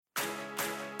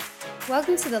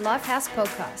Welcome to the Lifehouse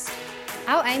Podcast.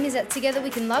 Our aim is that together we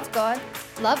can love God,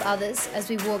 love others as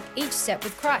we walk each step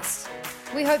with Christ.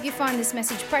 We hope you find this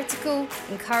message practical,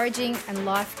 encouraging, and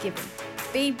life-giving.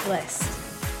 Be blessed.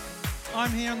 I'm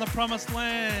here in the promised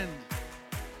land.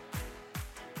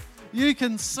 You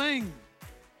can sing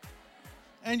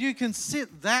and you can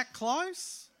sit that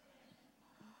close.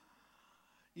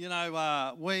 You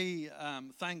know,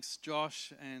 thanks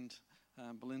Josh and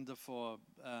Belinda for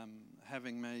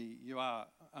having me. You are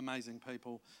amazing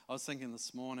people. I was thinking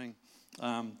this morning,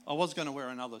 I was going to wear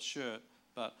another shirt,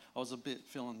 but I was a bit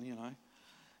feeling,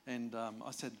 and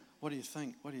I said, what do you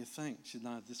think? What do you think? She said,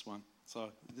 no, this one. So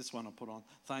this one I put on.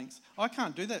 Thanks. I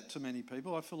can't do that to many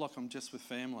people. I feel like I'm just with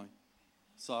family.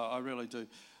 So I really do.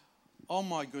 Oh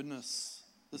my goodness,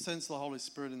 the sense of the Holy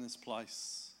Spirit in this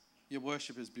place. Your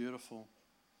worship is beautiful.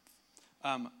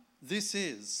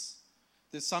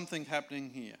 There's something happening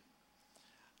here.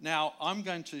 Now, I'm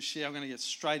going to get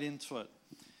straight into it.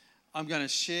 I'm going to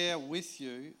share with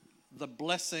you the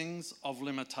blessings of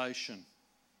limitation.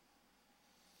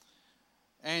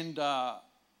 And I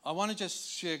want to just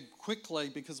share quickly,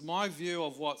 because my view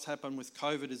of what's happened with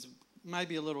COVID is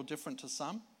maybe a little different to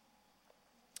some.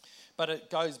 But it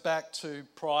goes back to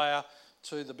prior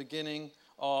to the beginning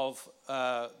of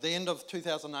the end of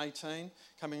 2018,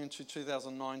 coming into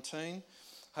 2019.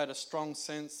 I had a strong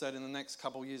sense that in the next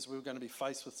couple of years we were going to be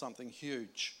faced with something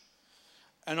huge.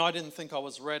 And I didn't think I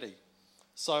was ready.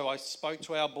 So I spoke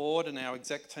to our board and our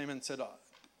exec team and said,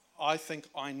 I think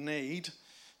I need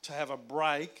to have a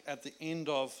break at the end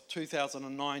of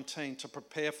 2019 to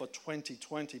prepare for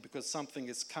 2020 because something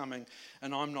is coming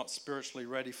and I'm not spiritually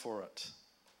ready for it.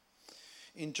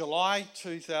 In July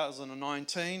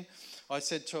 2019, I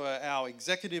said to our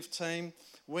executive team,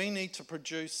 we need to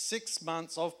produce 6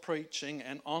 months of preaching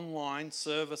and online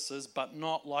services, but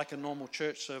not like a normal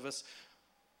church service,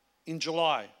 in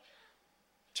July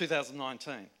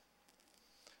 2019.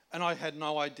 And I had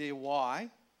no idea why.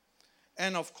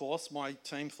 And of course, my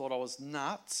team thought I was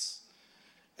nuts.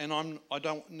 And I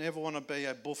don't never want to be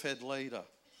a buffhead leader.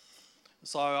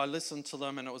 So I listened to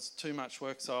them and it was too much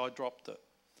work, so I dropped it.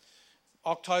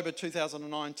 October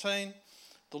 2019,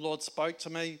 the Lord spoke to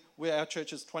me. Our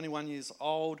church is 21 years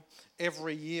old.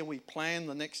 Every year we plan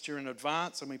the next year in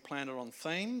advance and we plan it on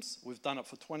themes. We've done it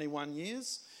for 21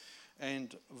 years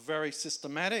and very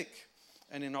systematic.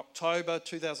 And in October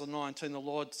 2019, the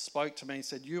Lord spoke to me and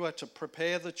said, you are to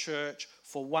prepare the church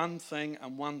for one thing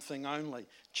and one thing only,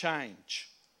 change.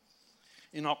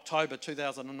 In October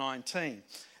 2019.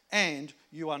 And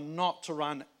you are not to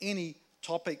run any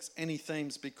topics, any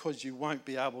themes, because you won't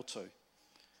be able to.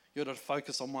 You're to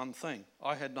focus on one thing.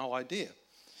 I had no idea.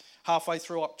 Halfway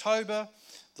through October,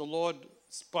 the Lord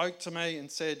spoke to me and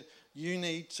said, you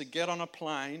need to get on a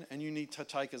plane and you need to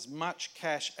take as much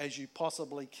cash as you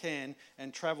possibly can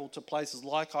and travel to places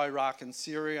like Iraq and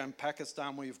Syria and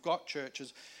Pakistan where you've got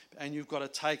churches, and you've got to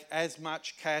take as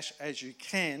much cash as you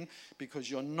can because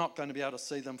you're not going to be able to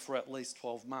see them for at least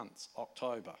 12 months,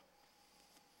 October.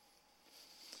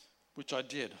 Which I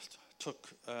did. Took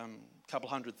a couple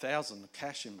 $100,000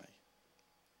 cash in me.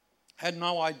 Had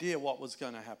no idea what was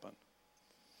going to happen.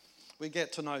 We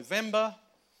get to November.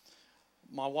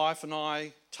 My wife and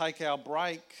I take our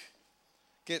break,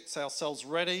 get ourselves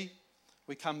ready.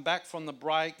 We come back from the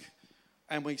break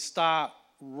and we start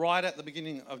right at the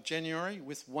beginning of January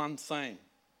with one theme,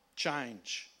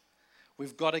 change.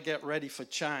 We've got to get ready for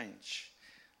change.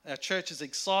 Our church is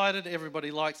excited.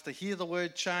 Everybody likes to hear the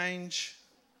word change.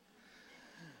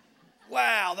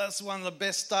 Wow, that's one of the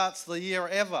best starts of the year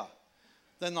ever.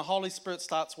 Then the Holy Spirit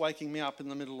starts waking me up in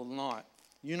the middle of the night.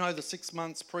 You know the 6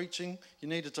 months preaching, you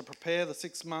needed to prepare the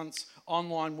 6 months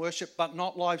online worship, but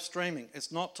not live streaming. It's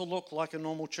not to look like a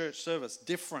normal church service,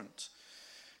 different.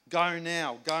 Go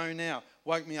now, go now.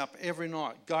 Woke me up every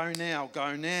night, go now,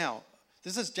 go now.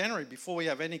 This is January, before we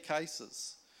have any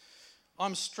cases.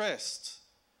 I'm stressed.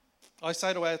 I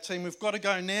say to our team, we've got to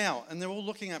go now. And they're all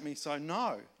looking at me, so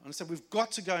no. And I said, we've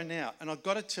got to go now. And I've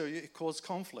got to tell you, it caused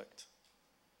conflict.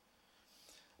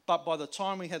 But by the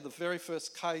time we had the very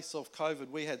first case of COVID,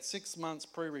 we had 6 months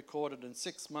pre-recorded and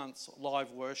 6 months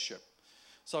live worship.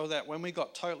 So that when we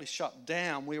got totally shut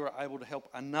down, we were able to help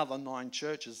another 9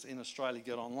 churches in Australia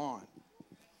get online.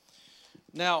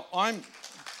 Now, I'm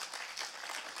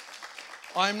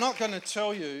not going to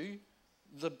tell you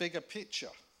the bigger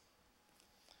picture,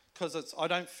 because I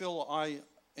don't feel I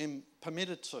am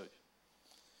permitted to.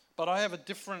 But I have a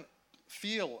different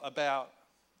feel about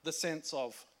the sense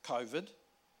of COVID.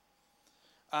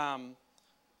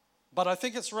 But I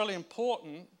think it's really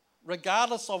important,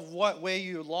 regardless of where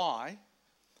you lie,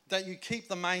 that you keep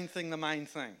the main thing the main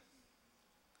thing.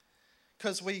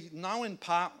 because we know in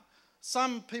part.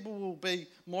 Some people will be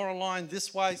more aligned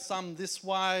this way, some this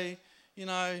way. You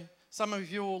know, some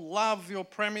of you will love your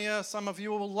Premier, some of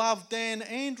you will love Dan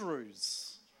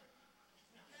Andrews.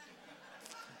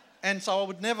 And so I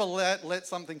would never let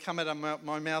something come out of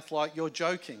my mouth like, you're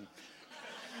joking.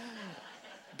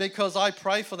 Because I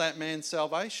pray for that man's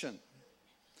salvation.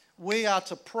 We are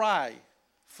to pray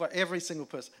for every single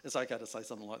person. It's okay to say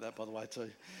something like that, by the way,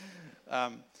 too.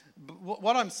 But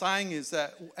what I'm saying is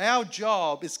that our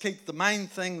job is keep the main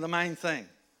thing the main thing.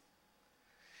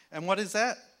 And what is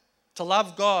that? To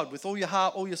love God with all your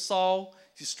heart, all your soul,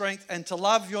 your strength, and to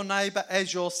love your neighbour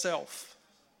as yourself.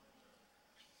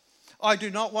 I do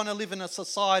not want to live in a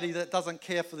society that doesn't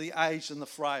care for the aged and the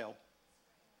frail.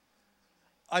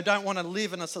 I don't want to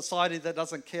live in a society that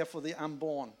doesn't care for the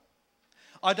unborn.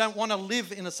 I don't want to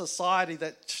live in a society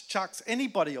that chucks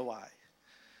anybody away.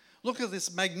 Look at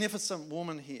this magnificent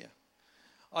woman here.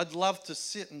 I'd love to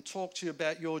sit and talk to you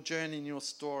about your journey and your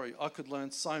story. I could learn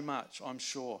so much, I'm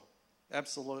sure.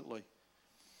 Absolutely.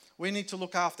 We need to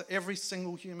look after every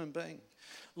single human being.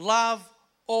 Love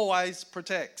always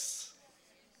protects.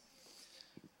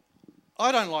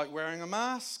 I don't like wearing a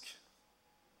mask.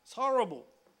 It's horrible.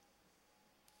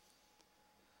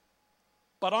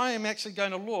 But I am actually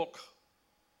going to look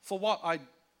for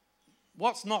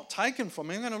what's not taken from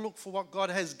me. I'm going to look for what God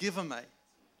has given me.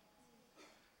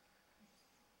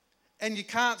 And you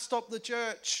can't stop the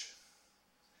church.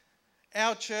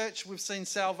 Our church, we've seen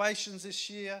salvations this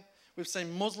year. We've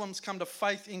seen Muslims come to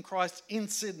faith in Christ in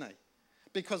Sydney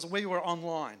because we were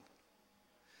online.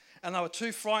 And they were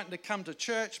too frightened to come to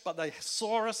church, but they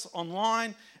saw us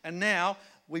online, and now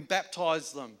we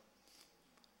baptise them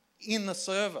in the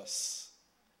service.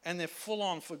 And they're full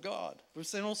on for God. We've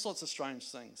seen all sorts of strange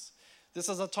things. This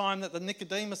is a time that the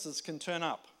Nicodemuses can turn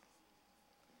up.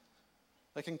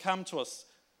 They can come to us.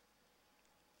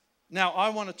 Now, I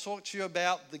want to talk to you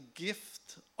about the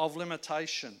gift of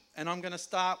limitation. And I'm going to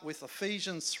start with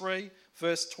Ephesians 3,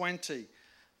 verse 20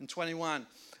 and 21.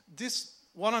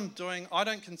 What I'm doing, I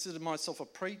don't consider myself a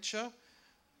preacher.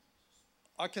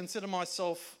 I consider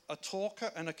myself a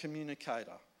talker and a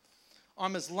communicator.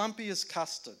 I'm as lumpy as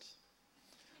custard.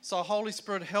 So Holy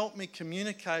Spirit, help me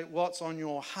communicate what's on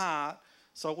your heart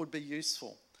so it would be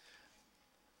useful.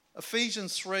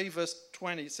 Ephesians 3 verse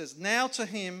 20 says, now to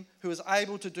him who is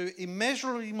able to do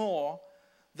immeasurably more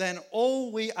than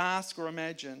all we ask or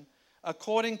imagine,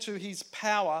 according to his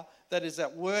power that is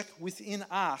at work within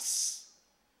us.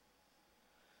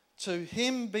 To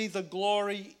him be the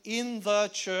glory in the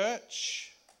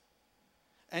church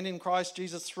and in Christ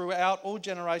Jesus throughout all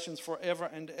generations forever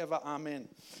and ever. Amen.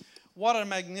 What a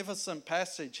magnificent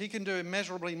passage. He can do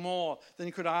immeasurably more than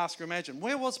you could ask or imagine.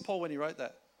 Where was Paul when he wrote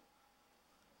that?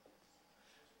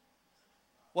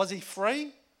 Was he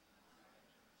free?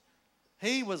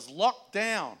 He was locked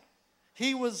down.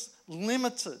 He was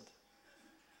limited.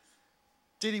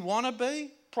 Did he want to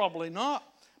be? Probably not.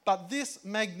 But this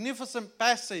magnificent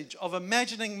passage of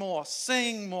imagining more,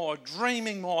 seeing more,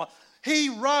 dreaming more, he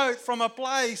wrote from a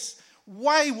place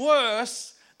way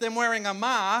worse than wearing a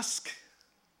mask.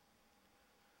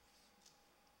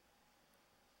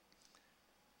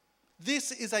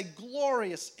 This is a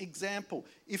glorious example.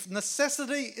 If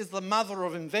necessity is the mother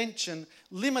of invention,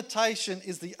 limitation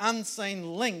is the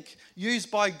unseen link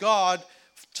used by God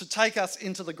to take us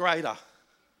into the greater.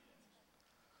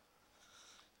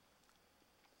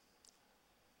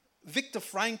 Viktor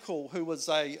Frankl, who was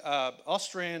an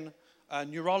Austrian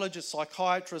neurologist,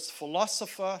 psychiatrist,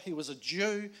 philosopher, he was a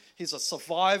Jew, he's a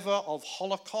survivor of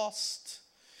Holocaust,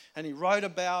 and he wrote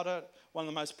about it, one of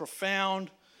the most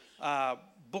profound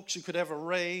books you could ever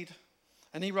read.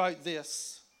 And he wrote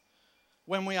this: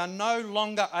 when we are no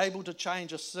longer able to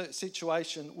change a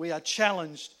situation, we are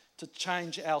challenged to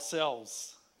change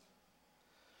ourselves.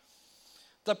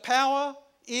 The power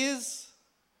is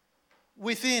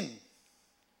within.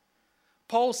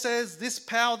 Paul says this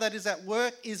power that is at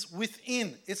work is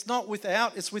within. It's not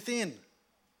without, it's within.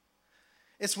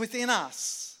 It's within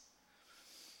us.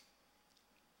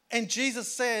 And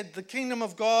Jesus said the kingdom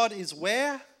of God is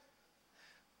where?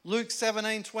 Luke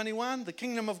 17:21, the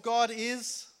kingdom of God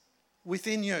is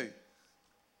within you.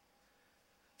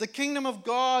 The kingdom of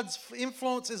God's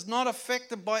influence is not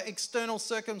affected by external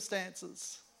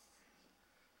circumstances.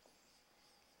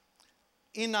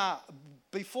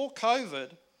 Before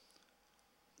COVID,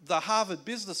 the Harvard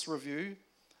Business Review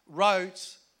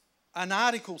wrote an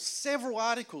article, several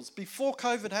articles before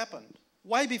COVID happened,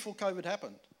 way before COVID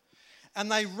happened.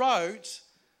 And they wrote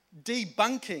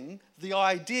debunking the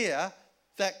idea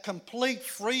that complete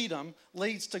freedom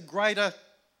leads to greater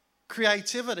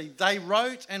creativity. They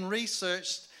wrote and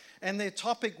researched and their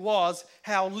topic was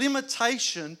how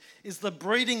limitation is the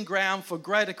breeding ground for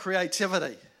greater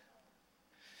creativity.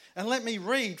 And let me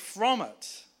read from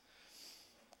it.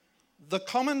 The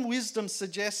common wisdom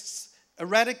suggests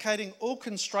eradicating all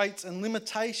constraints and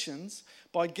limitations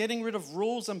by getting rid of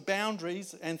rules and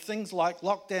boundaries and things like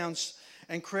lockdowns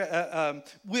and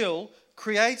will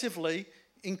creatively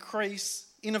increase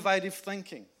innovative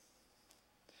thinking.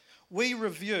 We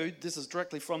reviewed, this is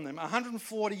directly from them,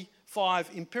 145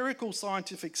 empirical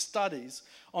scientific studies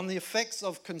on the effects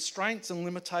of constraints and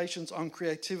limitations on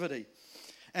creativity,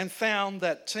 and found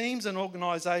that teams and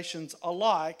organisations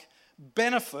alike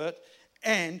benefit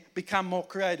and become more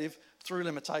creative through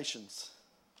limitations.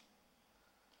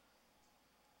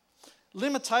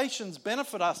 Limitations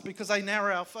benefit us because they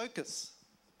narrow our focus.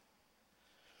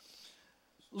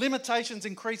 Limitations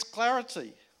increase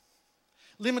clarity.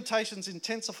 Limitations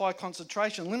intensify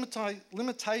concentration.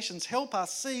 Limitations help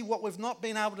us see what we've not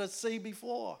been able to see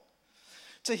before,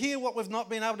 to hear what we've not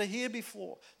been able to hear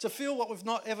before, to feel what we've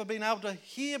not ever been able to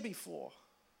hear before.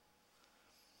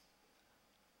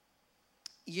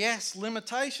 Yes,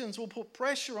 limitations will put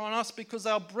pressure on us because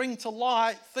they'll bring to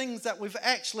light things that we've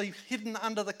actually hidden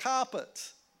under the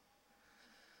carpet.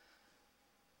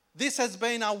 This has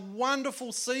been a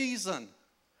wonderful season.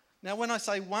 Now, when I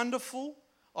say wonderful,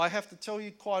 I have to tell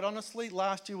you quite honestly,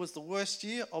 last year was the worst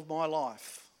year of my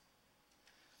life.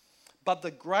 But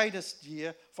the greatest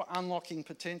year for unlocking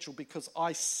potential, because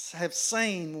I have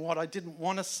seen what I didn't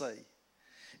want to see.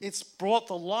 It's brought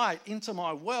the light into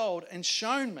my world and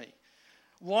shown me,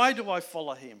 why do I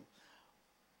follow him?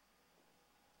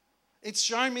 It's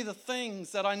shown me the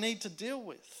things that I need to deal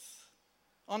with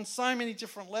on so many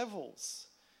different levels.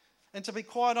 And to be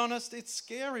quite honest, it's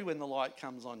scary when the light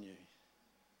comes on you.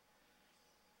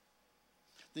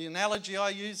 The analogy I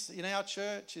use in our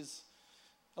church is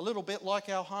a little bit like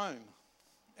our home,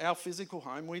 our physical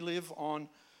home. We live on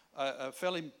a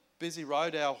fairly busy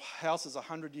road. Our house is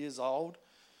 100 years old.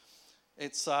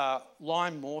 It's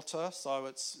lime mortar, so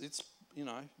it's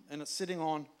and it's sitting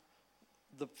on,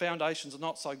 the foundations are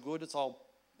not so good. It's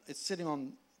sitting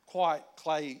on quite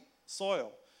clay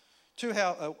soil.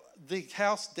 The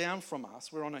house down from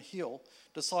us, we're on a hill,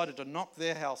 decided to knock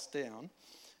their house down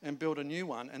and build a new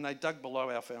one, and they dug below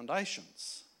our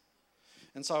foundations.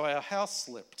 And so our house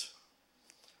slipped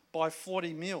by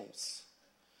 40 mils.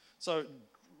 So it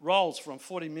rolls from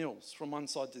 40 mils from one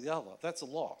side to the other. That's a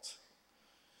lot.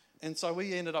 And so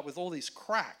we ended up with all these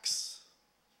cracks,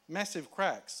 massive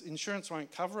cracks. Insurance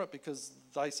won't cover it because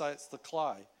they say it's the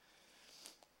clay.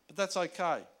 But that's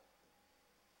okay.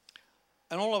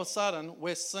 And all of a sudden,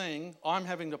 we're seeing I'm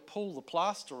having to pull the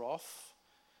plaster off.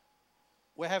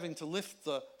 We're having to lift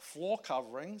the floor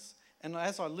coverings. And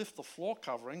as I lift the floor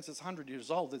coverings, it's 100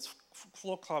 years old. There's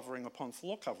floor covering upon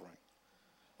floor covering,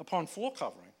 upon floor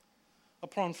covering,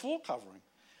 upon floor covering.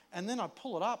 And then I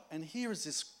pull it up, and here is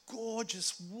this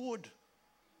gorgeous wood.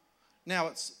 Now,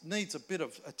 it needs a bit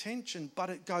of attention, but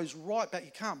it goes right back.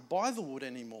 You can't buy the wood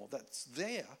anymore that's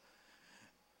there.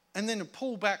 And then I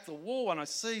pull back the wall, and I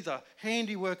see the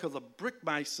handiwork of the brick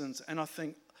masons, and I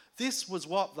think, this was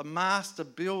what the master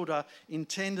builder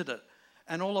intended it.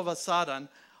 And all of a sudden,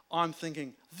 I'm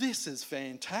thinking, this is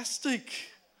fantastic.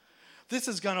 This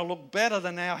is going to look better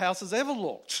than our house has ever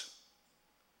looked.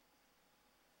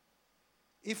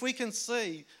 If we can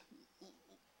see,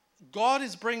 God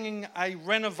is bringing a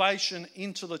renovation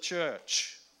into the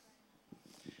church,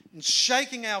 and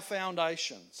shaking our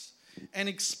foundations and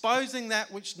exposing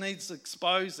that which needs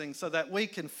exposing so that we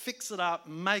can fix it up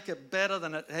and make it better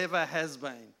than it ever has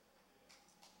been.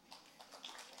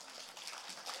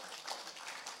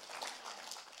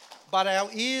 But our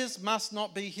ears must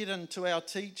not be hidden to our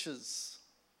teachers.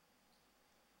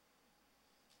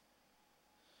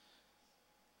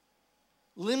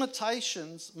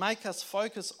 Limitations make us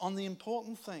focus on the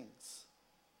important things,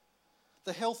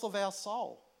 the health of our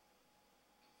soul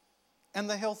and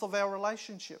the health of our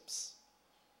relationships.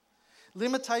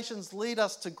 Limitations lead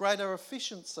us to greater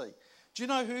efficiency. Do you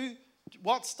know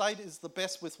what state is the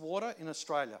best with water in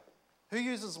Australia? Who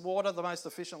uses water the most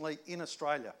efficiently in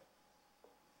Australia?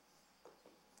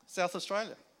 South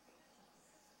Australia.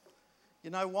 You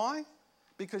know why?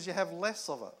 Because you have less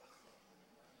of it.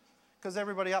 Because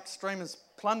everybody upstream is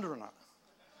plundering it.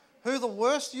 Who are the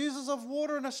worst users of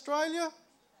water in Australia?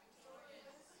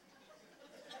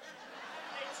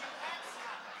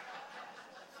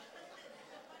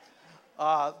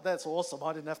 That's awesome.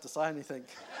 I didn't have to say anything.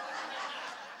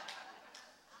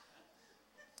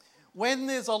 When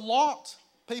there's a lot,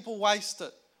 people waste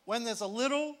it. When there's a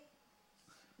little,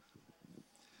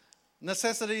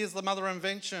 necessity is the mother of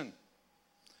invention.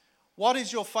 What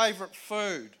is your favourite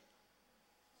food?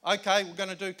 Okay, we're going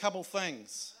to do a couple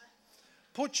things.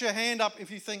 Put your hand up if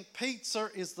you think pizza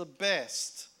is the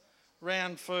best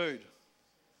round food.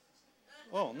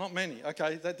 Oh, not many.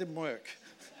 Okay, that didn't work.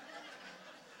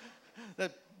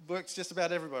 That works just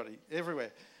about everybody,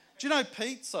 everywhere. Do you know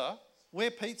pizza,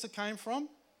 where pizza came from?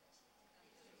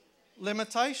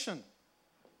 Limitation.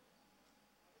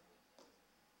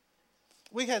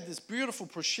 We had this beautiful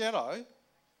prosciutto.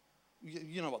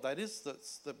 You know what that is?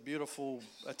 That's the beautiful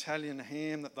Italian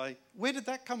ham that they... Where did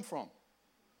that come from?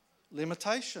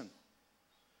 Limitation.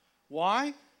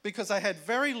 Why? Because they had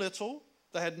very little,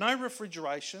 they had no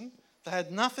refrigeration, they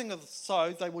had nothing of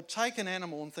so they would take an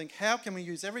animal and think, how can we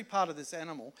use every part of this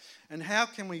animal and how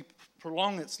can we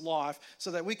prolong its life so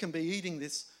that we can be eating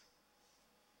this?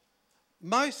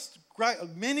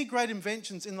 Many great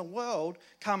inventions in the world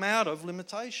come out of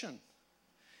limitation.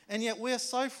 And yet we're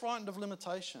so frightened of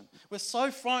limitation. We're so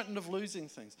frightened of losing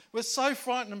things. We're so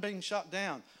frightened of being shut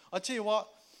down. I tell you what,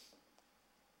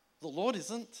 the Lord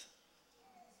isn't.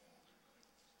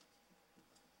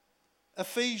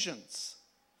 Ephesians,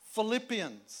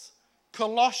 Philippians,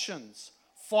 Colossians,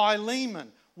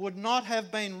 Philemon would not have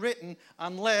been written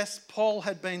unless Paul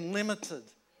had been limited.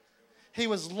 He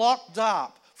was locked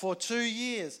up for 2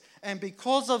 years. And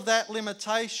because of that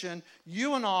limitation,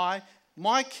 you and I,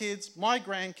 my kids, my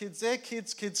grandkids, their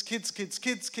kids, kids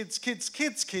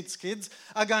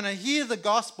are going to hear the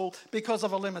gospel because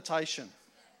of a limitation.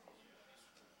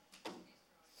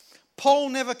 Paul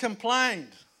never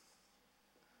complained.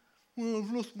 Well,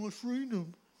 I've lost my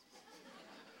freedom.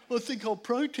 I think I'll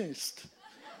protest.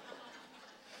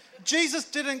 Jesus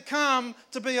didn't come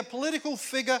to be a political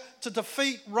figure to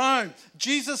defeat Rome.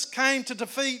 Jesus came to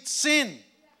defeat sin.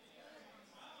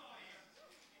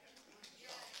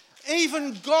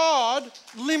 Even God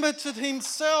limited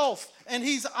himself, and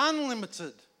he's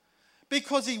unlimited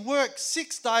because he worked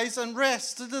 6 days and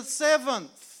rested the 7th.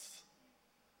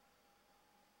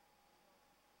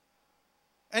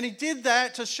 And he did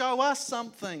that to show us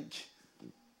something.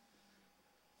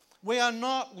 We are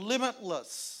not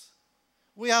limitless.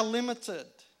 We are limited.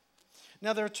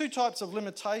 Now, there are 2 types of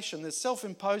limitation. There's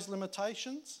self-imposed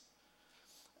limitations,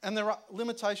 and there are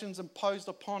limitations imposed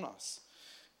upon us.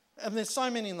 And there's so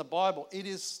many in the Bible, it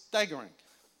is staggering.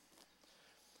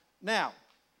 Now,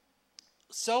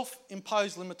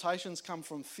 self-imposed limitations come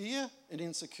from fear and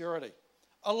insecurity.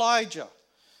 Elijah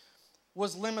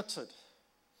was limited.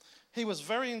 He was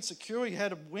very insecure. He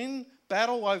had to win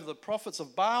battle over the prophets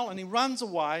of Baal, and he runs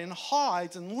away and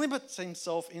hides and limits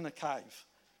himself in a cave.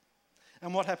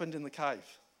 And what happened in the cave?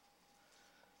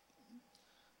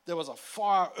 There was a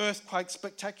fire, earthquake,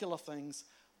 spectacular things,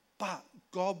 but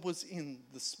God was in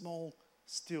the small,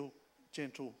 still,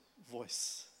 gentle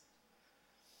voice.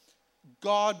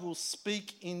 God will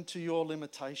speak into your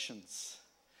limitations,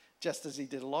 just as he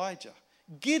did Elijah.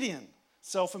 Gideon,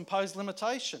 self-imposed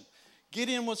limitation.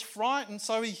 Gideon was frightened,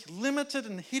 so he limited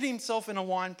and hid himself in a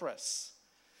winepress.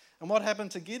 And what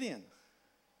happened to Gideon?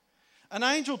 An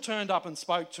angel turned up and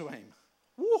spoke to him.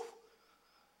 Woo!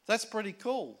 That's pretty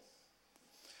cool.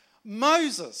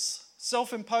 Moses,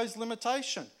 self-imposed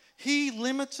limitation. He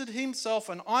limited himself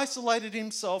and isolated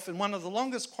himself in one of the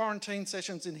longest quarantine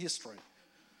sessions in history.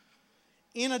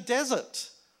 In a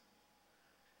desert.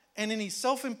 And in his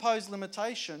self-imposed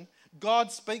limitation,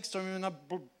 God speaks to him in a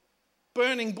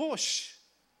burning bush.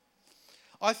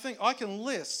 I think I can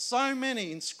list so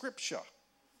many in Scripture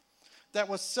that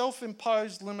were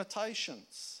self-imposed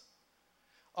limitations.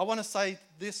 I want to say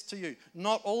this to you.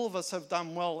 Not all of us have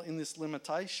done well in this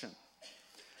limitation.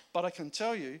 But I can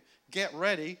tell you, get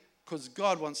ready, because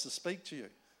God wants to speak to you.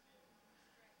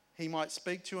 He might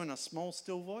speak to you in a small,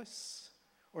 still voice,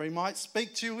 or he might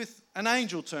speak to you with an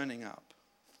angel turning up.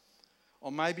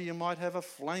 Or maybe you might have a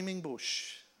flaming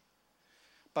bush.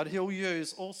 But he'll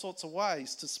use all sorts of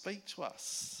ways to speak to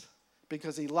us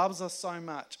because he loves us so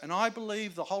much. And I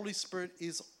believe the Holy Spirit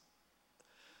is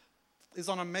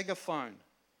on a megaphone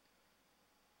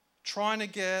trying to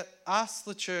get us,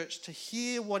 the church, to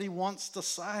hear what he wants to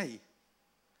say.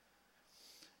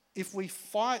 If we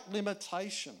fight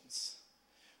limitations,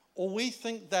 or we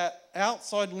think that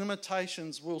outside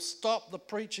limitations will stop the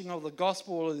preaching of the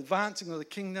gospel or the advancing of the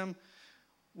kingdom,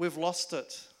 we've lost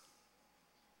it.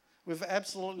 We've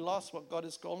absolutely lost what God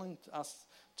is calling us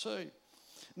to.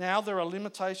 Now, there are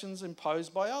limitations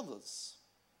imposed by others.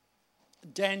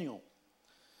 Daniel,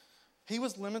 he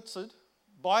was limited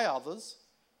by others,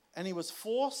 and he was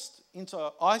forced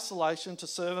into isolation to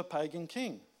serve a pagan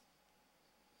king.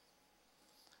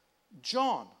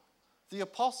 John, the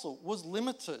apostle, was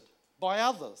limited by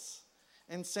others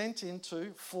and sent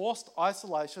into forced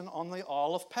isolation on the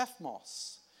Isle of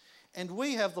Patmos. And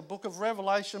we have the book of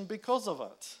Revelation because of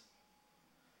it.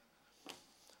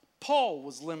 Paul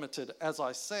was limited, as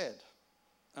I said.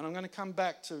 And I'm going to come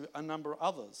back to a number of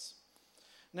others.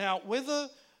 Now, whether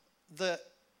the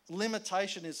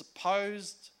limitation is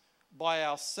posed by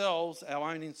ourselves,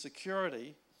 our own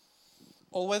insecurity,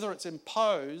 or whether it's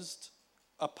imposed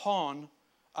upon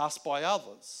us by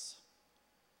others,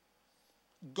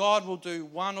 God will do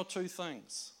one or two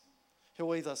things.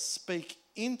 He'll either speak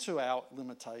into our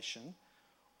limitation,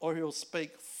 or he'll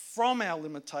speak from our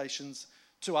limitations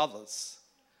to others,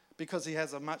 because he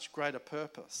has a much greater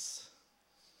purpose.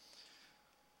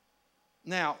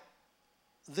 Now,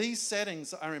 these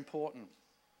settings are important.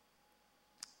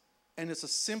 And it's a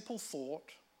simple thought,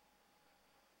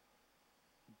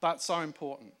 but so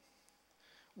important.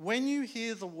 When you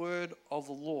hear the word of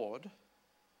the Lord,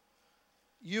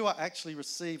 you are actually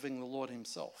receiving the Lord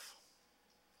himself.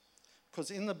 Because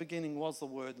in the beginning was the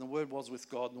Word, and the Word was with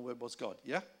God, and the Word was God.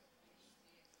 Yeah?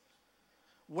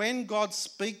 When God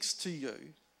speaks to you,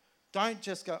 don't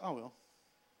just go, oh well.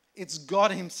 It's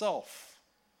God himself.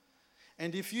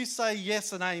 And if you say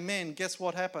yes and amen, guess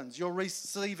what happens? You're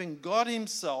receiving God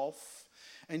himself,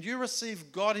 and you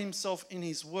receive God himself in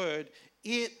his word.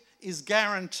 It is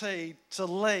guaranteed to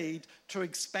lead to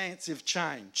expansive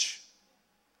change.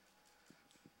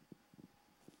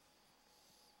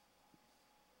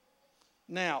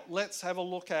 Now, let's have a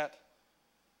look at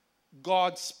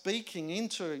God speaking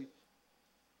into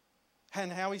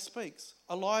and how he speaks.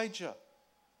 Elijah,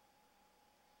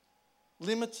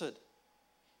 limited,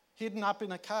 hidden up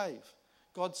in a cave.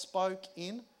 God spoke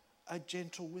in a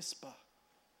gentle whisper.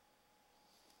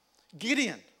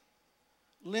 Gideon,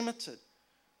 limited.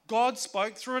 God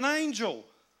spoke through an angel.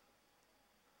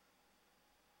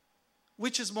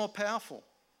 Which is more powerful?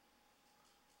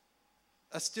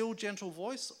 A still, gentle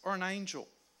voice or an angel?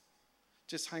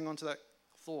 Just hang on to that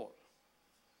thought.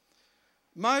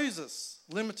 Moses,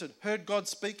 limited, heard God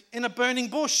speak in a burning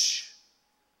bush.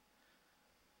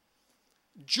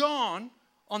 John,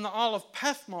 on the Isle of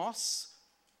Patmos,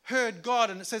 heard God,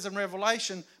 and it says in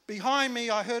Revelation, behind me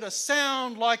I heard a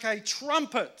sound like a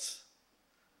trumpet.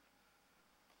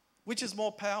 Which is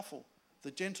more powerful?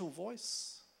 The gentle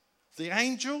voice, the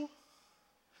angel,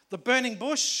 the burning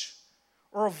bush,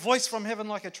 or a voice from heaven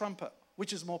like a trumpet?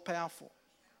 Which is more powerful?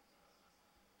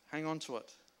 Hang on to it.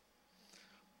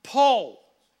 Paul,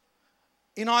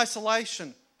 in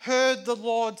isolation, heard the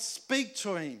Lord speak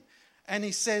to him, and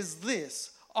he says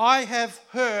this, I have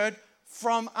heard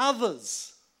from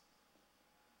others.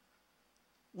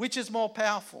 Which is more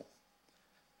powerful?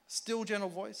 Still, gentle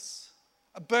voice,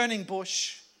 a burning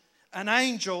bush, an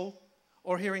angel,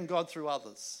 or hearing God through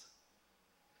others?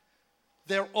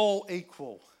 They're all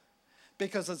equal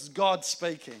because it's God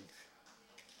speaking.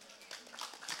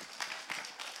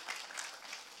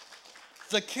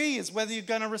 The key is whether you're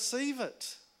going to receive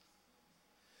it.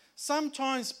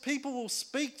 Sometimes people will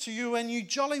speak to you and you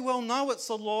jolly well know it's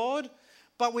the Lord,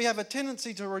 but we have a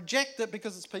tendency to reject it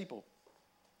because it's people.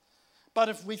 But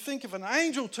if we think if an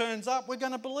angel turns up, we're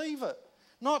going to believe it.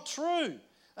 Not true.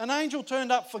 An angel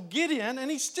turned up for Gideon and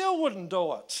he still wouldn't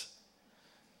do it.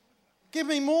 Give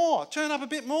me more. Turn up a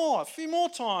bit more. A few more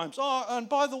times. Oh, and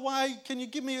by the way, can you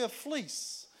give me a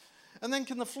fleece? And then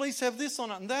can the fleece have this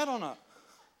on it and that on it?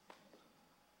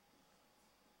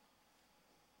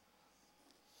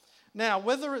 Now,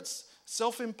 whether it's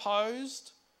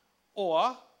self-imposed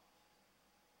or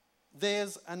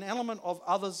there's an element of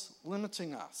others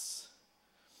limiting us,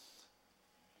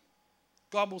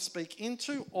 God will speak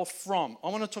into or from. I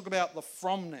want to talk about the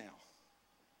from now.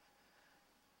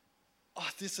 Oh,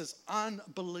 this is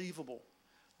unbelievable.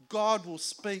 God will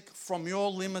speak from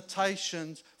your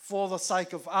limitations for the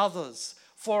sake of others,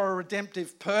 for a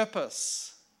redemptive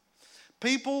purpose.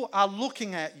 People are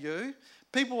looking at you.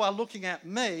 People are looking at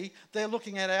me. They're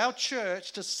looking at our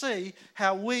church to see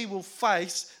how we will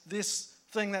face this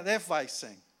thing that they're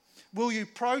facing. Will you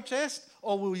protest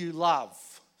or will you love?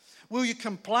 Will you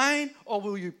complain or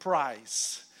will you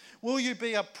praise? Will you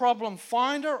be a problem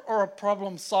finder or a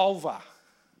problem solver?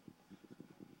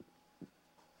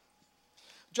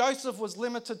 Joseph was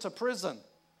limited to prison.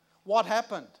 What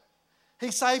happened?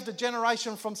 He saved a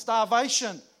generation from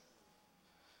starvation.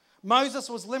 Moses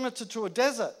was limited to a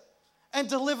desert and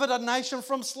delivered a nation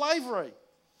from slavery.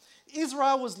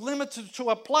 Israel was limited to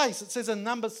a place. It says in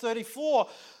Numbers 34,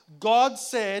 God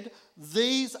said,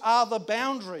 these are the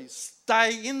boundaries.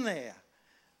 Stay in there.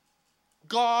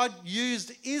 God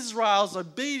used Israel's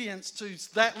obedience to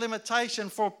that limitation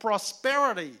for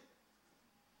prosperity.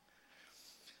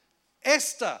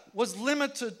 Esther was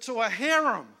limited to a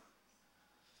harem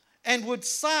and would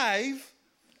save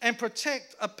and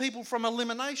protect a people from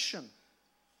elimination.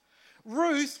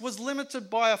 Ruth was limited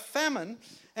by a famine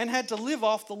and had to live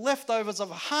off the leftovers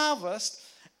of a harvest,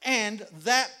 and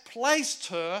that placed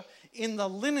her in the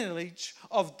lineage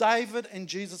of David and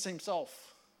Jesus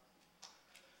himself.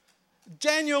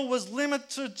 Daniel was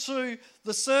limited to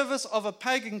the service of a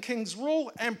pagan king's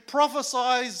rule and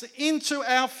prophesies into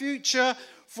our future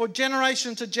for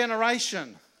generation to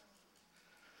generation.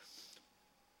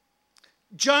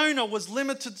 Jonah was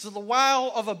limited to the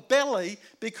whale of a belly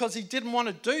because he didn't want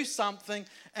to do something,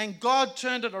 and God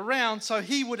turned it around so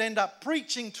he would end up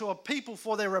preaching to a people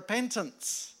for their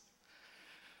repentance.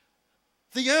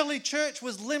 The early church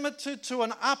was limited to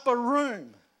an upper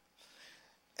room,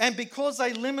 and because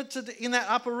they limited in that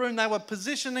upper room, they were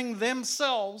positioning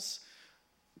themselves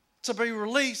to be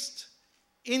released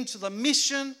into the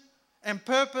mission and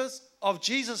purpose of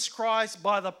Jesus Christ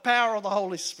by the power of the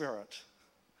Holy Spirit.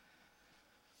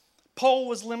 Paul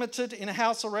was limited in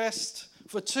house arrest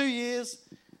for 2 years,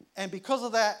 and because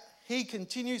of that, he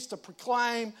continues to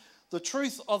proclaim the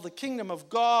truth of the kingdom of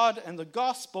God and the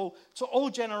gospel to all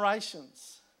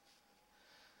generations.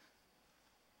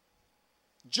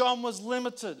 John was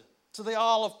limited to the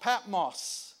Isle of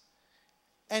Patmos,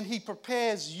 and he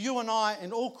prepares you and I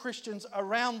and all Christians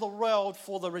around the world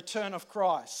for the return of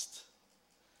Christ.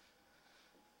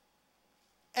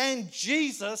 And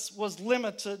Jesus was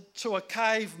limited to a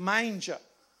cave manger.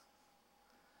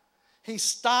 He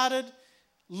started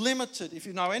limited. If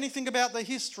you know anything about the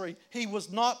history, they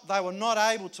were not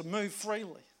able to move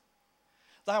freely.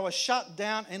 They were shut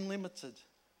down and limited.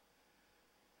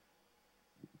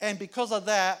 And because of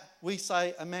that, we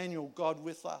say, Emmanuel, God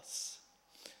with us.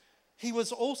 He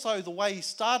was also, the way he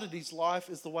started his life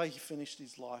is the way he finished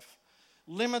his life.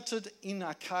 Limited in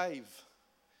a cave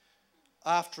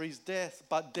after his death,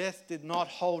 but death did not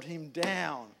hold him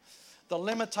down. The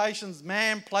limitations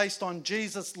man placed on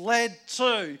Jesus led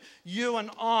to you and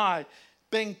I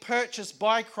being purchased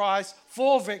by Christ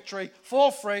for victory,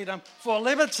 for freedom, for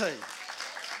liberty.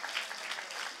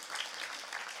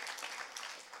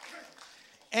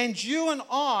 And you and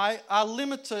I are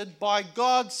limited by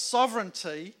God's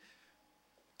sovereignty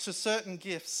to certain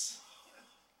gifts.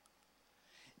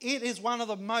 It is one of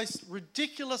the most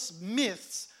ridiculous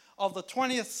myths of the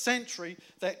 20th century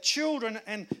that children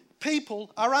and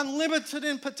people are unlimited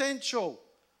in potential.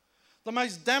 The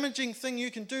most damaging thing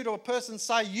you can do to a person is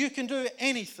say, you can do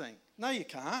anything. No, you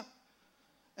can't.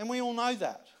 And we all know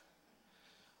that.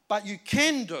 But you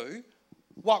can do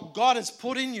what God has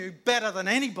put in you better than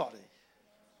anybody.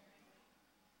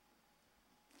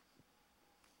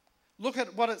 Look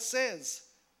at what it says.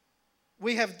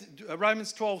 We have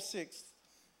Romans 12:6.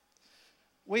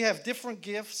 We have different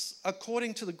gifts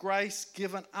according to the grace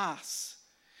given us.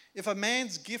 If a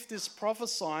man's gift is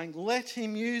prophesying, let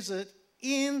him use it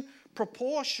in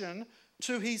proportion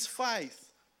to his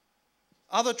faith.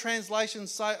 Other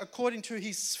translations say according to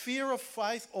his sphere of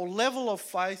faith or level of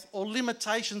faith or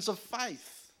limitations of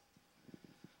faith.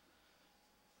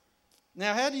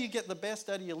 Now, how do you get the best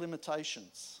out of your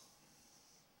limitations?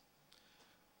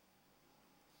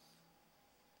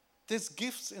 There's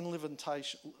gifts in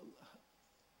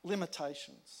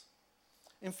limitations.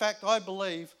 In fact, I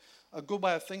believe a good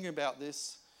way of thinking about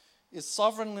this is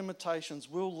sovereign limitations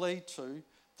will lead to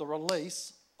the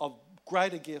release of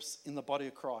greater gifts in the body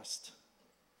of Christ.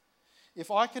 If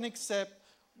I can accept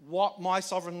what my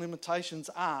sovereign limitations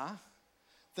are,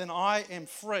 then I am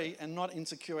free and not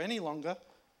insecure any longer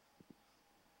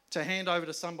to hand over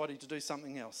to somebody to do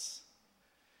something else.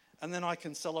 And then I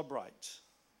can celebrate.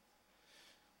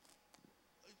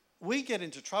 We get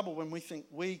into trouble when we think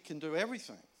we can do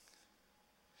everything.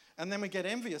 And then we get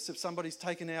envious if somebody's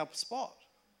taken our spot.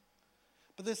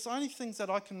 But there's so many things that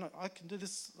I can do.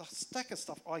 This stack of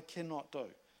stuff I cannot do.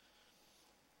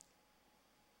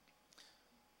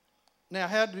 Now,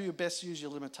 how do you best use your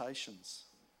limitations?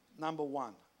 Number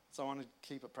one, so I want to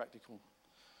keep it practical.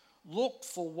 Look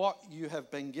for what you have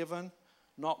been given,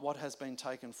 not what has been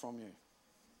taken from you.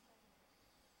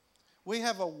 We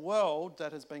have a world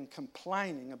that has been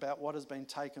complaining about what has been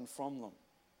taken from them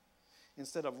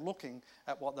instead of looking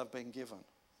at what they've been given.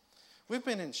 We've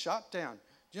been in shutdown.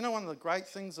 Do you know one of the great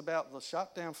things about the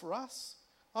shutdown for us?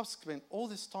 I've spent all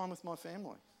this time with my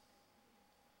family.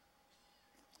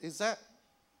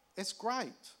 It's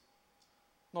great.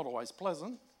 Not always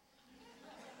pleasant.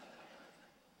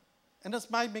 And it's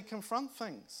made me confront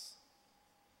things.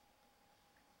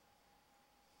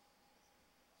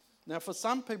 Now, for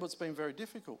some people, it's been very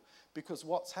difficult because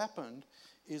what's happened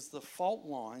is the fault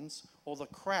lines or the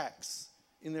cracks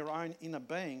in their own inner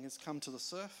being has come to the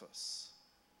surface.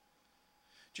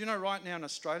 Do you know right now in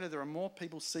Australia there are more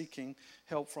people seeking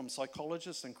help from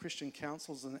psychologists and Christian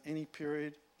counsellors than any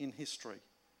period in history?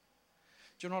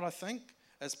 Do you know what I think?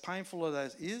 As painful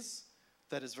as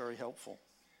that is very helpful,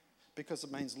 because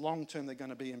it means long term they're going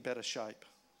to be in better shape.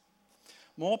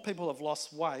 More people have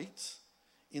lost weight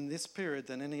in this period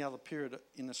than any other period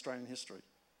in Australian history,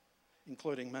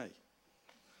 including me.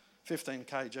 15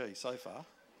 kg so far.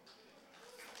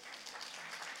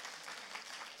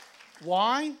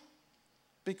 Why?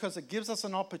 Because it gives us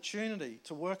an opportunity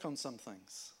to work on some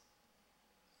things.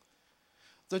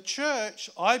 The church,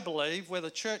 I believe, where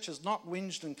the church has not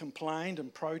whinged and complained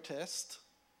and protest,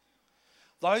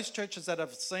 those churches that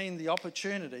have seen the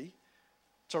opportunity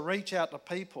to reach out to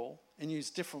people and use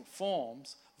different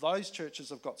forms, those churches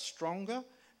have got stronger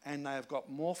and they have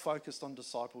got more focused on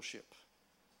discipleship.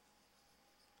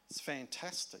 It's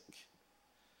fantastic.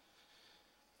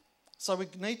 So we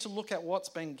need to look at what's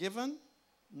been given,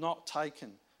 not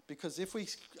taken. Because if we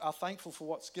are thankful for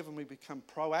what's given, we become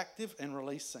proactive and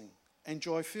releasing and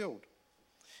joy-filled.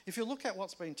 If you look at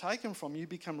what's been taken from you,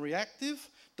 become reactive,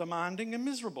 demanding and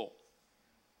miserable.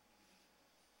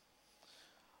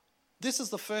 This is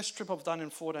the first trip I've done in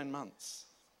 14 months.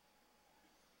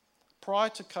 Prior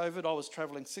to COVID, I was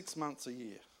travelling 6 months a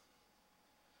year.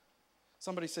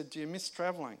 Somebody said, do you miss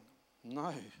travelling?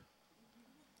 No.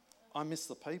 I miss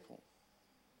the people.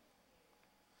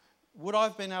 Would I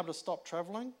have been able to stop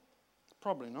travelling?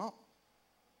 Probably not.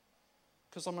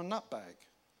 Because I'm a nutbag.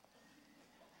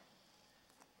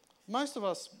 Most of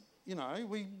us,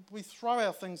 we throw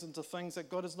our things into things that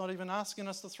God is not even asking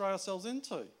us to throw ourselves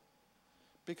into.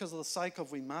 Because of the sake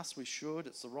of we must, we should,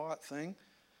 it's the right thing.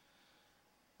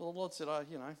 Well, the Lord said,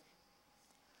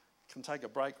 can take a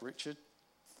break, Richard.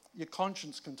 Your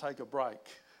conscience can take a break.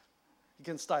 You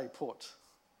can stay put.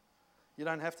 You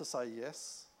don't have to say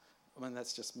yes.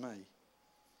 That's just me.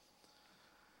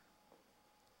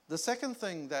 The second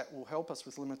thing that will help us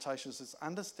with limitations is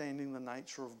understanding the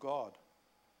nature of God.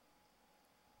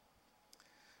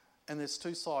 And there's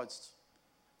two sides.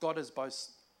 God is both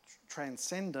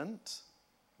transcendent,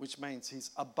 which means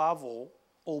he's above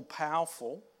all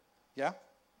powerful, yeah?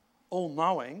 All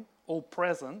knowing, all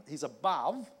present. He's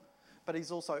above, but he's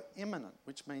also immanent,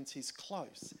 which means he's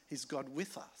close. He's God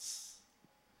with us.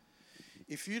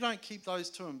 If you don't keep those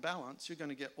two in balance, you're going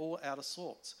to get all out of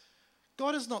sorts.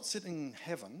 God is not sitting in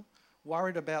heaven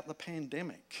worried about the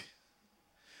pandemic.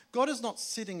 God is not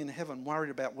sitting in heaven worried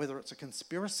about whether it's a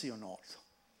conspiracy or not.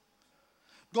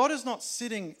 God is not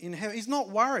sitting in heaven. He's not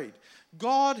worried.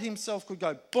 God himself could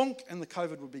go bonk and the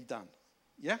COVID would be done.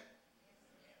 Yeah?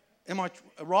 Am I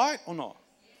right or not?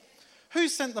 Who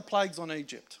sent the plagues on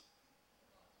Egypt?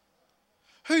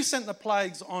 Who sent the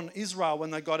plagues on Israel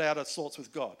when they got out of sorts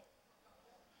with God?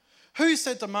 Who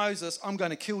said to Moses, I'm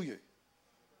going to kill you?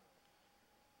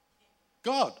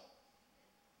 God.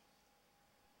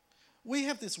 We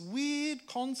have this weird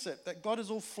concept that God is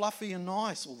all fluffy and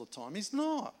nice all the time. He's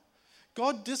not.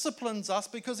 God disciplines us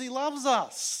because he loves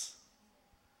us.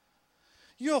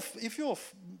 If you're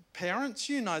parents,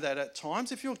 you know that at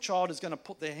times. If your child is going to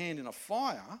put their hand in a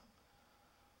fire,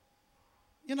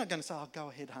 you're not going to say, go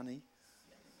ahead, honey.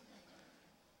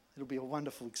 It'll be a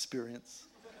wonderful experience.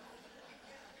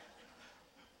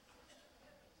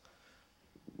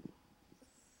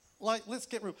 Let's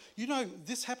get real.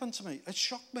 This happened to me. It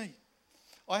shocked me.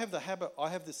 I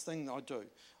have this thing that I do.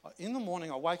 In the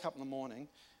morning, I wake up in the morning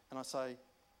and I say,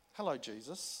 hello,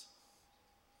 Jesus.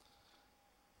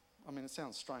 It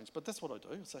sounds strange, but that's what I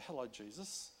do. I say, hello,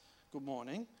 Jesus. Good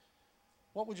morning.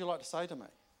 What would you like to say to me?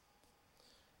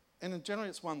 And generally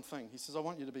it's one thing. He says, I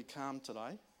want you to be calm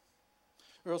today.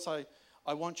 Or I'll say,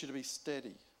 I want you to be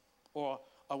steady. Or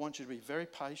I want you to be very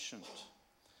patient.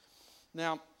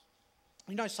 Now,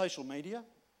 social media?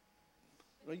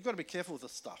 You've got to be careful with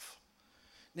this stuff.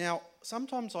 Now,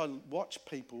 sometimes I watch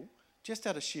people just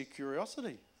out of sheer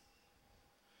curiosity.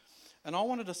 And I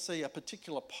wanted to see a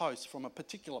particular post from a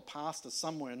particular pastor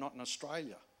somewhere, not in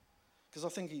Australia, because I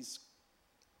think he's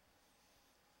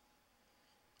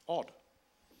odd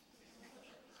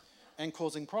and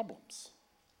causing problems.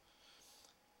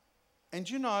 And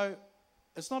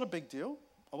it's not a big deal.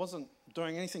 I wasn't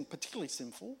doing anything particularly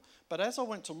sinful, but as I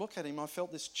went to look at him, I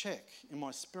felt this check in my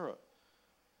spirit.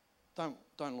 Don't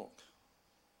look.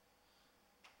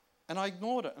 And I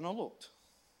ignored it and I looked.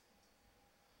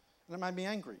 And it made me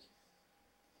angry.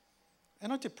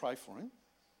 And I did pray for him.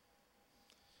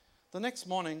 The next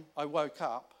morning, I woke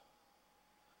up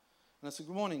and I said,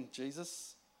 good morning,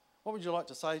 Jesus. What would you like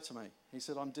to say to me? He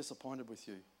said, I'm disappointed with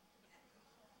you.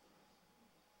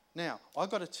 Now,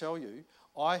 I've got to tell you,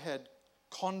 I had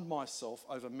conned myself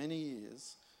over many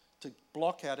years to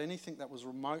block out anything that was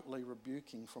remotely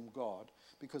rebuking from God,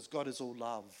 because God is all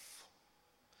love.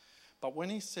 But when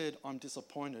he said, I'm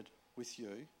disappointed with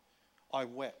you, I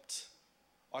wept.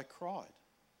 I cried.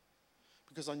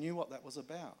 Because I knew what that was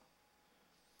about.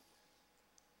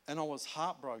 And I was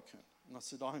heartbroken. And I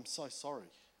said, I am so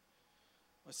sorry.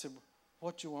 I said,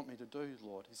 what do you want me to do,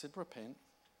 Lord? He said, repent.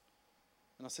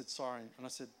 And I said, sorry. And I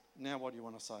said, now what do you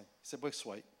want to say? He said, we're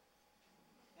sweet.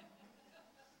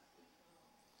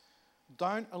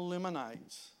 Don't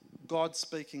eliminate God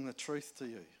speaking the truth to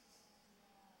you,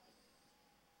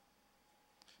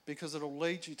 because it'll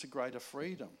lead you to greater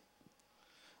freedom.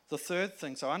 The third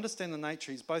thing, so understand the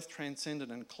nature, he's both transcendent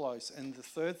and close. And the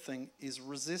third thing is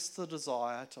resist the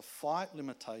desire to fight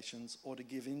limitations or to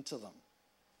give in to them.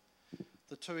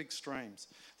 The two extremes.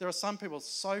 There are some people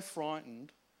so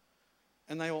frightened,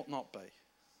 and they ought not be,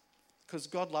 because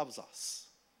God loves us.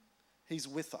 He's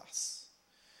with us.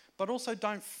 But also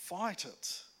don't fight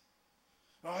it.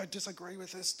 Oh, I disagree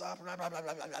with this stuff, blah, blah, blah,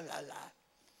 blah, blah, blah, blah.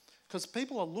 Because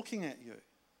people are looking at you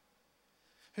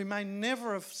who may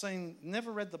never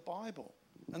read the Bible,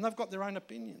 and they've got their own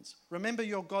opinions. Remember,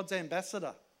 you're God's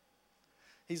ambassador.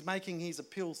 He's making his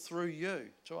appeal through you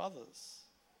to others.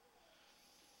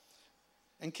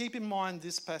 And keep in mind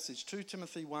this passage, 2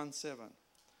 Timothy 1:7.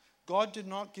 God did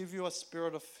not give you a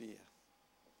spirit of fear,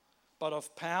 but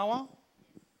of power,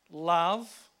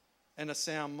 love, and a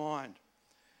sound mind.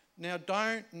 Now,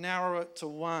 don't narrow it to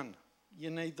one.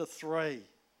 You need the three.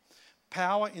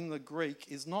 Power in the Greek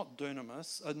is not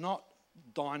dunamis, not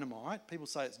dynamite. People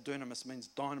say it's dunamis means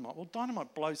dynamite. Well,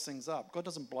 dynamite blows things up. God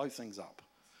doesn't blow things up.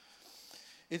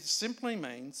 It simply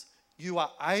means you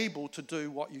are able to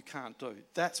do what you can't do.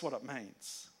 That's what it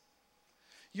means.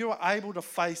 You are able to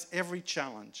face every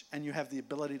challenge, and you have the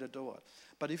ability to do it.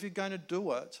 But if you're going to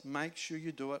do it, make sure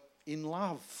you do it in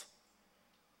love.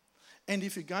 And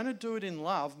if you're going to do it in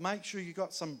love, make sure you've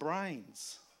got some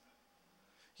brains.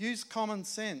 Use common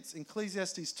sense.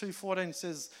 Ecclesiastes 2:14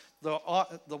 says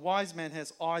the wise man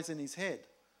has eyes in his head.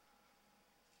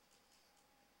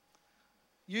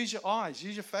 Use your eyes,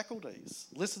 use your faculties.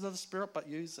 Listen to the Spirit, but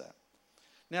use that.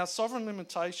 Now, sovereign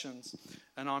limitations,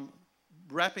 and I'm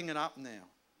wrapping it up now.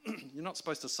 You're not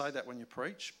supposed to say that when you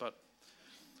preach, but...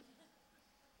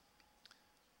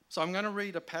 So I'm going to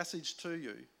read a passage to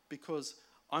you because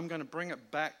I'm going to bring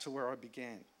it back to where I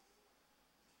began.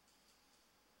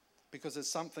 Because there's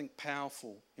something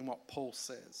powerful in what Paul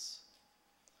says.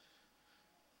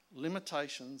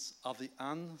 Limitations are the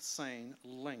unseen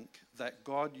link that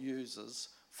God uses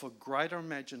for greater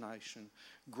imagination,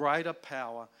 greater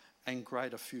power, and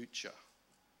greater future.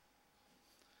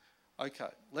 Okay,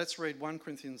 let's read 1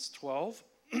 Corinthians 12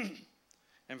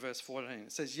 and verse 14.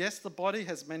 It says, yes, the body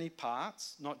has many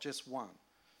parts, not just one.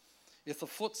 If the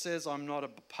foot says, I'm not a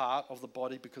part of the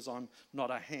body because I'm not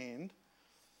a hand,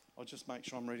 I'll just make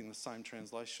sure I'm reading the same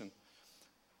translation.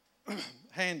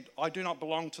 Hand, I do not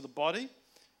belong to the body.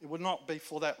 It would not be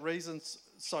for that reason.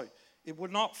 So it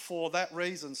would not for that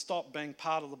reason stop being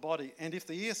part of the body. And if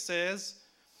the ear says,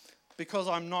 because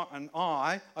I'm not an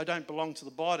eye, I don't belong to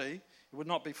the body, it would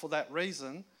not be for that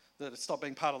reason that it stopped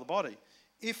being part of the body.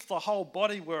 If the whole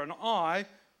body were an eye,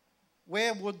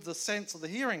 where would the sense of the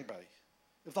hearing be?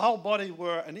 If the whole body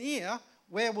were an ear,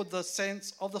 where would the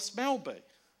sense of the smell be?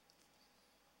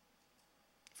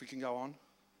 If we can go on.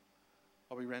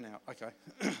 Oh, we ran out. Okay.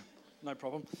 No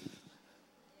problem.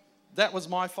 That was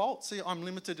my fault. See, I'm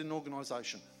limited in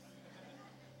organisation.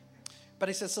 But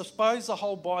he says, suppose the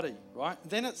whole body, right?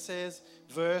 Then it says,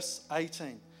 verse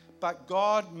 18, but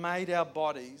God made our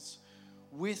bodies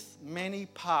with many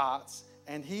parts,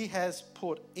 and he has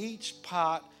put each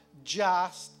part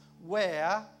just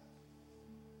where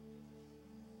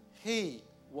he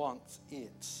wants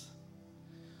it.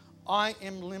 I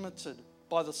am limited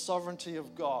by the sovereignty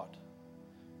of God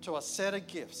to a set of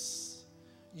gifts.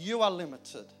 You are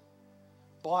limited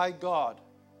by God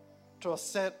to a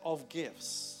set of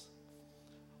gifts.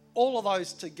 All of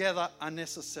those together are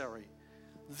necessary.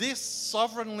 This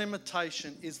sovereign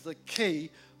limitation is the key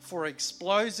for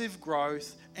explosive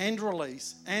growth and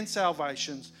release and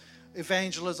salvations,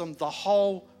 evangelism, the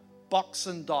whole box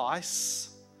and dice,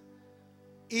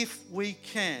 if we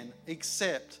can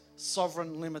accept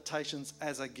sovereign limitations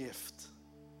as a gift.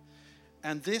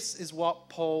 And this is what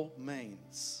Paul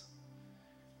means.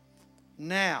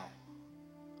 Now,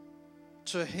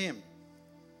 to him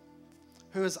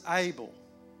who is able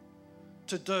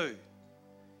to do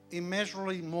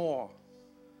immeasurably more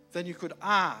than you could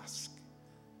ask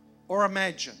or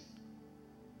imagine.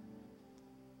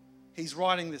 He's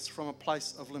writing this from a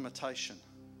place of limitation.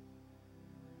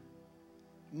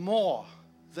 More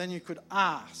than you could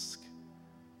ask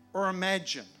or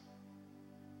imagine.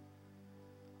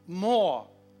 More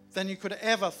than you could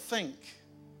ever think.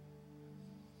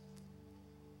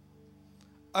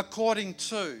 According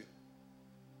to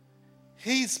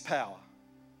His power,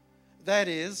 that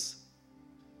is,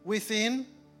 within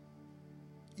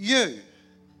you.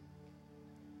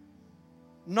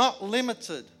 Not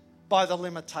limited by the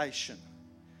limitation,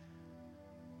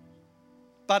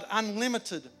 but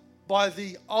unlimited by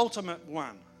the ultimate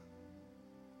one.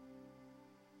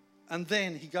 And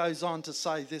then he goes on to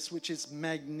say this, which is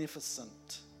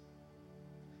magnificent.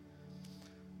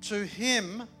 To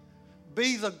Him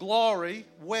be the glory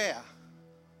where?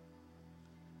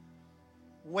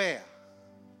 Where?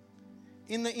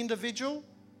 In the individual?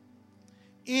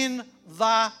 In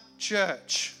the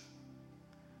church.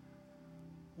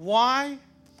 Why?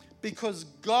 Because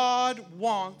God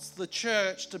wants the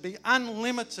church to be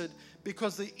unlimited,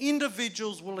 because the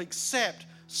individuals will accept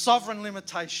sovereign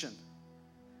limitation.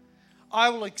 I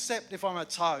will accept if I'm a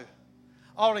toe.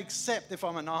 I'll accept if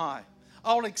I'm an eye.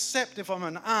 I'll accept if I'm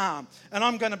an arm. And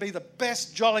I'm going to be the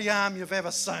best jolly arm you've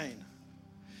ever seen.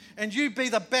 And you be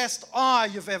the best eye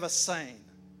you've ever seen.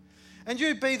 And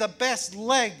you be the best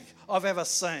leg I've ever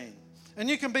seen. And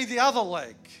you can be the other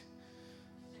leg.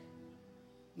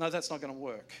 No, that's not going to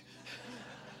work.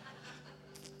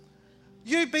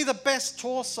 You be the best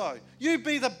torso. You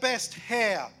be the best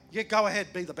hair. Yeah, go ahead,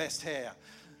 be the best hair.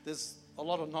 There's a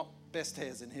lot of not best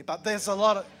hairs in here, but there's a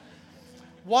lot of...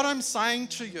 What I'm saying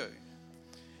to you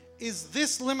is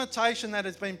this limitation that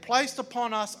has been placed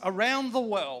upon us around the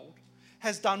world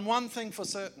has done one thing for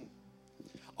certain.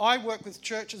 I work with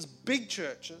churches, big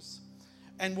churches,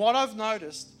 and what I've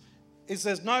noticed is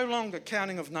there's no longer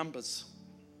counting of numbers.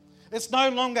 It's no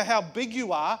longer how big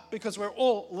you are, because we're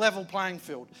all level playing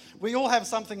field. We all have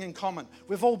something in common.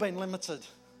 We've all been limited.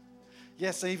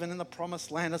 Yes, even in the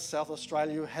promised land of South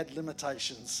Australia, you had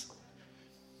limitations.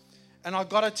 And I've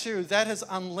got to tell you, that has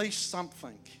unleashed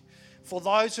something. For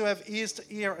those who have ears to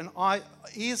hear and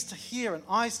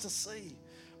eyes to see.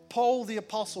 Paul the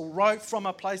Apostle wrote from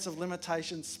a place of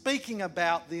limitation, speaking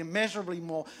about the immeasurably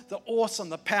more, the awesome,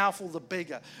 the powerful, the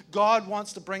bigger. God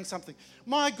wants to bring something.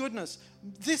 My goodness,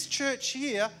 this church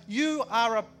here, you're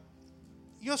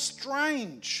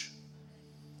strange.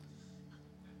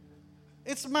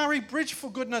 It's Murray Bridge,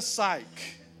 for goodness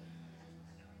sake.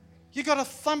 You got a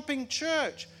thumping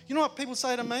church. You know what people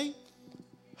say to me?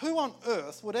 Who on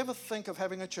earth would ever think of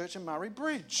having a church in Murray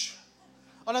Bridge?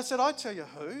 And I said, I tell you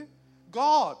who.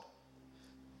 God.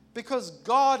 Because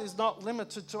God is not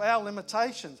limited to our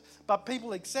limitations, but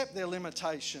people accept their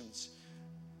limitations.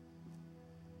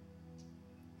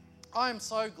 I am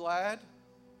so glad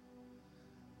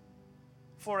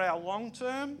for our long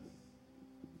term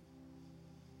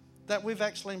that we've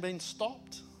actually been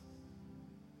stopped,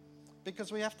 because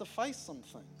we have to face some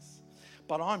things.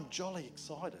 But I'm jolly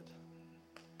excited,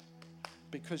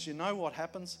 because you know what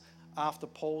happens after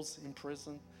Paul's in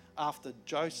prison? After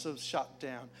Joseph's shut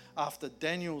down, after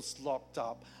Daniel's locked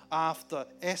up, after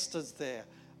Esther's there,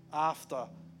 after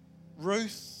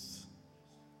Ruth,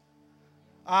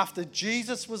 after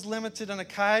Jesus was limited in a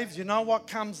cave, do you know what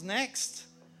comes next?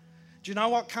 Do you know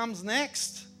what comes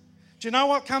next? Do you know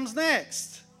what comes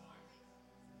next?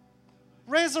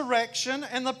 Resurrection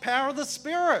and the power of the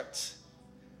Spirit.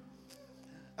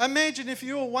 Imagine if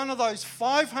you were one of those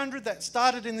 500 that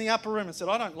started in the upper room and said,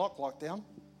 I don't like lockdown.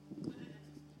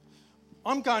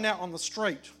 I'm going out on the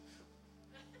street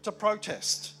to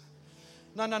protest.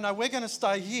 No, we're going to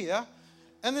stay here.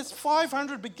 And this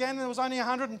 500 began and there was only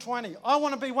 120. I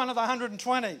want to be one of the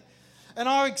 120. And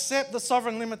I accept the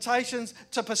sovereign limitations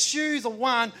to pursue the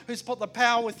one who's put the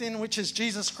power within, which is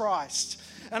Jesus Christ.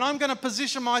 And I'm going to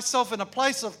position myself in a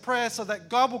place of prayer so that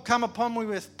God will come upon me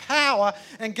with power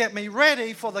and get me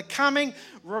ready for the coming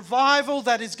revival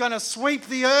that is going to sweep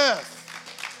the earth.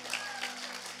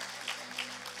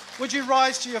 Would you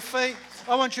rise to your feet?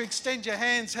 I want you to extend your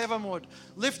hands heavenward.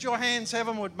 Lift your hands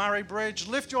heavenward, Murray Bridge.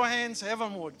 Lift your hands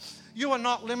heavenward. You are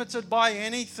not limited by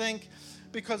anything,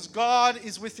 because God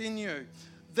is within you.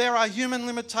 There are human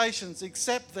limitations.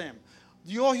 Accept them.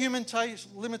 Your human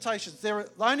limitations. The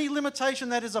only limitation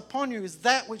that is upon you is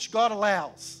that which God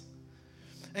allows.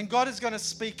 And God is going to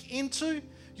speak into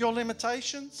your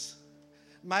limitations,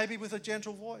 maybe with a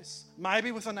gentle voice,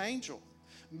 maybe with an angel,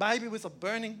 maybe with a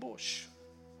burning bush,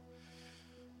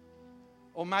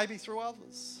 or maybe through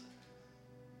others.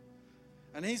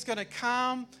 And He's going to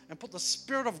come and put the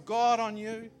Spirit of God on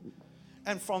you.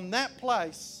 And from that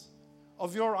place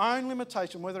of your own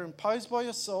limitation, whether imposed by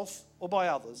yourself or by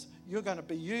others, you're going to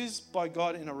be used by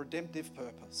God in a redemptive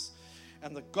purpose.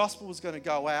 and the gospel is going to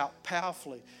go out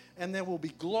powerfully. And there will be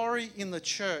glory in the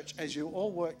church as you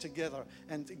all work together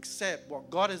and accept what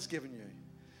God has given you.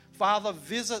 Father,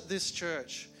 visit this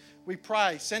church. We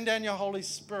pray, send down your Holy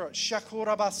Spirit.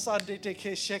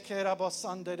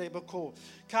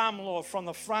 Come, Lord, from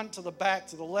the front to the back,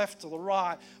 to the left, to the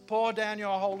right. Pour down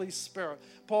your Holy Spirit.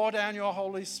 Pour down your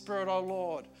Holy Spirit, oh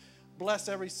Lord. Bless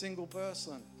every single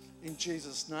person in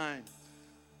Jesus' name.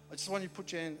 I just want you to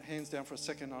put your hands down for a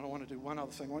second. I want to do one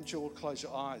other thing. I want you all to close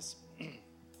your eyes.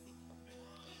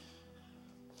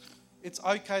 It's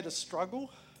okay to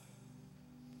struggle.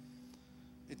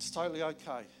 It's totally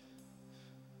okay.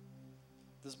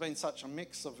 There's been such a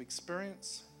mix of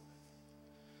experience.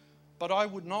 But I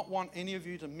would not want any of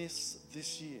you to miss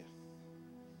this year.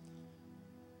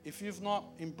 If you've not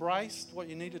embraced what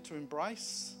you needed to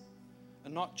embrace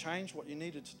and not changed what you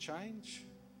needed to change,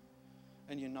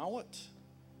 and you know it,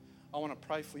 I want to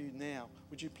pray for you now.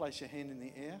 Would you place your hand in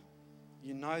the air?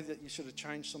 You know that you should have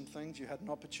changed some things. You had an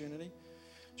opportunity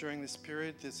during this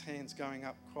period. There's hands going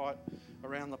up quite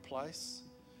around the place.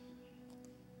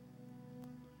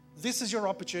 This is your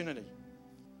opportunity.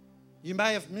 You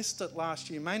may have missed it last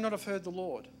year. You may not have heard the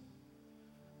Lord,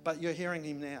 but you're hearing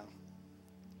him now.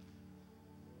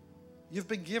 You've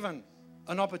been given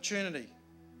an opportunity.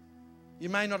 You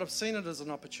may not have seen it as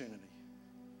an opportunity.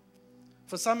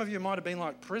 For some of you, it might have been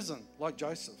like prison, like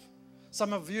Joseph.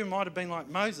 Some of you might have been like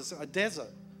Moses, a desert.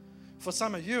 For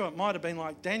some of you, it might have been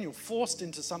like Daniel, forced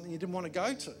into something you didn't want to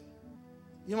go to.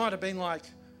 You might have been like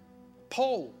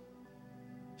Paul,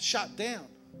 shut down.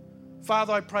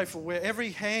 Father, I pray for where every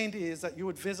hand is, that you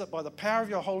would visit by the power of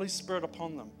your Holy Spirit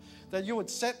upon them, that you would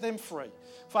set them free.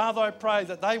 Father, I pray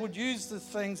that they would use the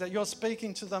things that you're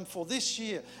speaking to them for this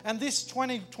year. And this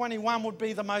 2021 would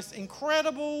be the most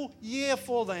incredible year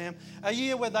for them, a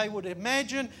year where they would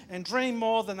imagine and dream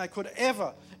more than they could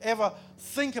ever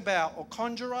think about or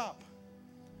conjure up.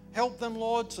 Help them,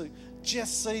 Lord, to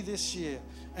just see this year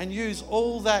and use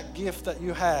all that gift that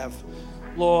you have,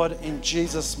 Lord, in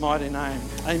Jesus' mighty name.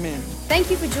 Amen. Thank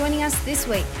you for joining us this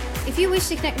week. If you wish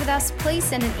to connect with us, please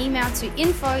send an email to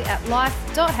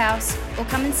info@life.house or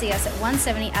come and see us at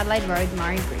 170 Adelaide Road,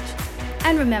 Murray Bridge.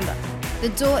 And remember, the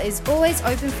door is always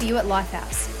open for you at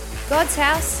Lifehouse. God's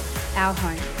house, our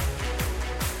home.